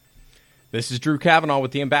This is Drew Kavanaugh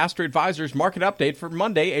with the Ambassador Advisors market update for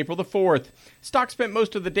Monday, April the 4th. Stocks spent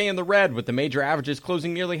most of the day in the red, with the major averages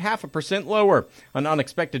closing nearly 0.5% lower. An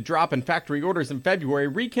unexpected drop in factory orders in February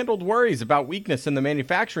rekindled worries about weakness in the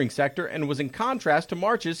manufacturing sector and was in contrast to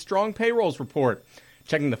March's strong payrolls report.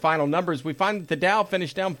 Checking the final numbers, we find that the Dow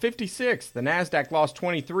finished down 56, the Nasdaq lost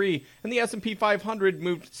 23, and the S&P 500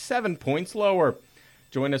 moved 7 points lower.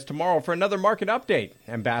 Join us tomorrow for another market update.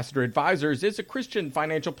 Ambassador Advisors is a Christian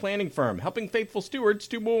financial planning firm helping faithful stewards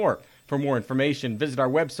do more. For more information, visit our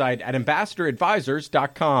website at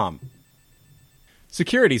ambassadoradvisors.com.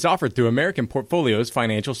 Securities offered through American Portfolios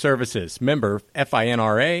Financial Services, member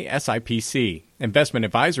FINRA SIPC. Investment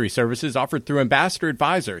advisory services offered through Ambassador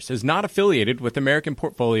Advisors is not affiliated with American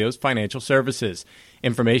Portfolios Financial Services.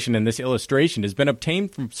 Information in this illustration has been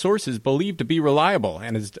obtained from sources believed to be reliable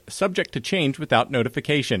and is subject to change without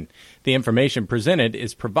notification. The information presented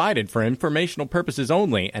is provided for informational purposes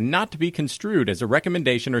only and not to be construed as a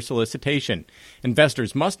recommendation or solicitation.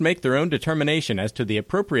 Investors must make their own determination as to the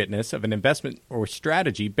appropriateness of an investment or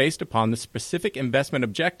strategy based upon the specific investment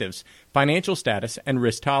objectives, financial status, and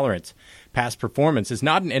risk tolerance. Past performance is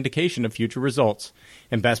not an indication of future results.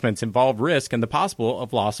 Investments involve risk and the possible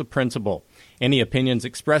of loss of principal. Any opinions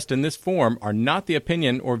expressed in this form are not the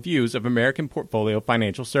opinion or views of American Portfolio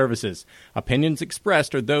Financial Services. Opinions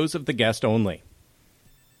expressed are those of the guest only.